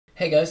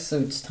Hey guys, so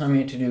it's time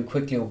here to do a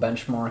quick little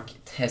benchmark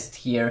test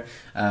here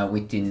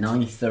with the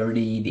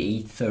 930, the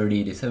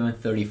 830, the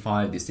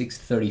 735, the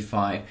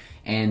 635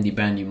 and the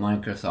brand new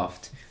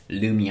Microsoft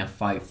Lumia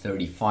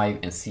 535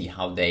 and see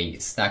how they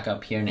stack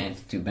up here in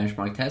AnTuTu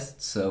benchmark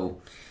test.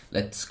 So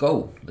let's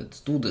go, let's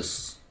do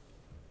this.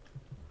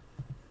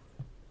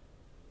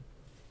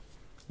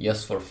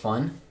 Just for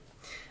fun.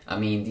 I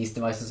mean, these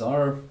devices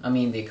are,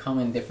 they come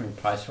in different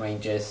price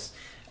ranges.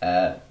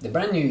 The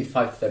brand new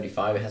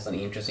 535 has an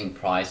interesting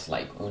price,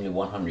 like only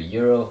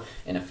 €100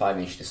 and a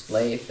 5-inch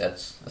display.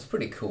 That's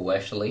pretty cool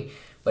actually.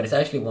 But it's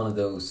actually one of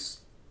those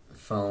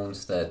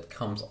phones that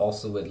comes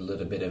also with a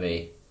little bit of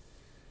a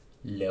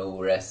low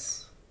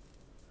res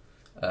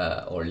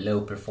or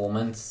low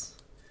performance.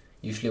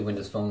 Usually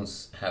Windows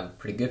phones have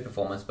pretty good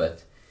performance,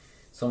 but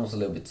it's almost a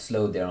little bit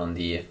slow there on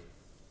that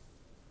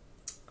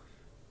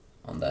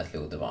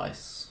little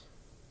device.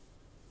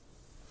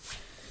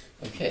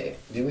 Okay,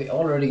 did we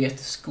already get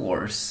the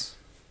scores?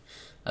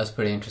 That's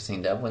pretty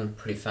interesting. That went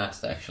pretty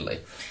fast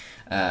actually.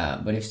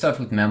 But if you start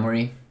with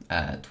memory,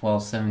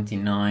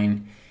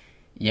 1279.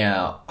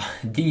 Yeah,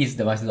 these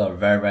devices are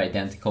very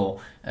identical.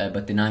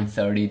 But the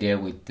 930 there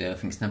with I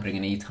think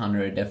Snapdragon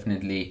 800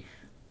 definitely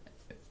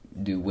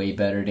do way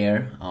better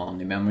there on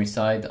the memory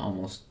side,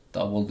 almost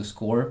double the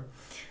score.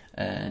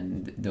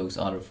 And those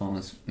other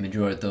phones,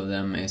 majority of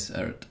them is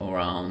at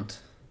around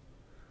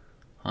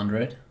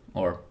 100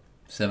 or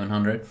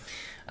 700.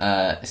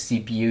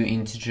 CPU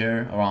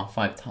integer around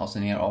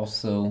 5000 here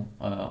also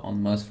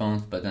on most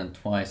phones, but then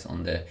twice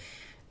on the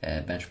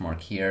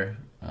benchmark here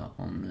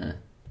on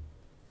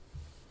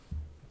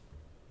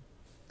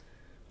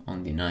the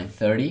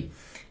 930.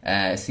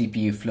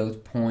 CPU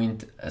float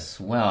point as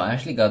well. I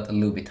actually got a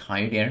little bit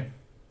higher there,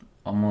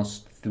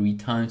 almost 3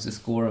 times the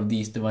score of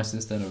these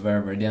devices that are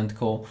very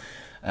identical.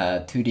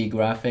 2D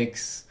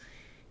graphics.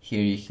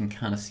 Here you can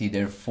kind of see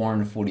they're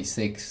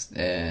 446.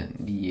 The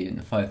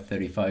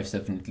 535 is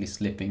definitely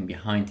slipping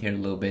behind here a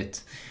little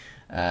bit.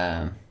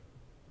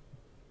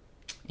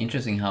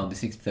 Interesting how the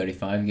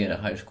 635 get a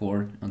higher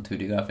score on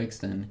 2D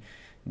graphics than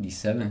the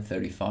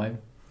 735.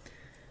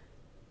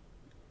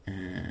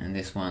 And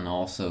this one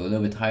also a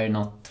little bit higher,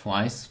 not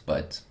twice,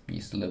 but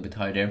just a little bit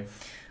higher there.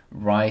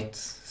 Write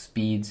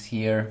speeds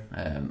here,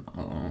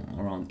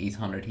 around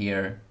 800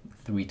 here,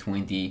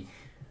 320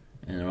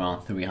 and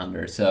around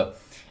 300. So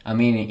I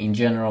mean, in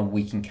general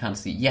we can kind of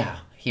see, yeah,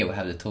 here we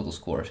have the total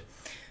scores.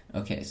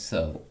 Okay,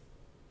 so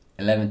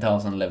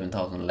 11,000,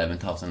 11,000,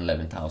 11,000,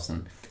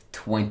 11,000,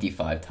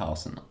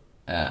 25,000.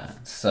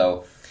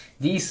 So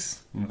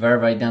these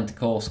very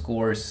identical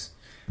scores,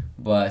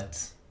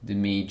 but the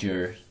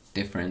major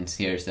difference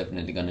here is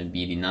definitely going to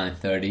be the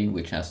 930,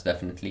 which has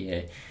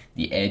definitely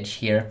the edge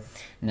here.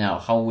 Now,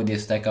 how would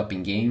this stack up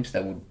in games?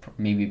 That would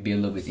maybe be a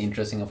little bit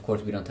interesting. Of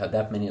course, we don't have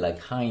that many like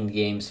high-end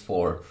games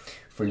for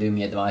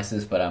Lumia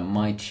devices, but I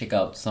might check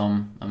out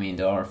some. I mean,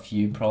 there are a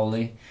few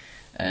probably,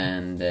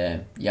 and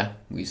yeah,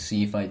 we'll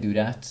see if I do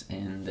that.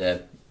 And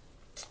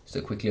just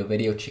a quick little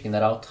video checking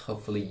that out.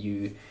 Hopefully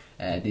you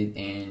did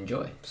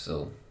enjoy.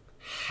 So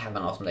have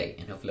an awesome day,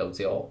 and hopefully I'll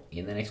see you all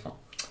in the next one.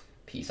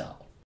 Peace out.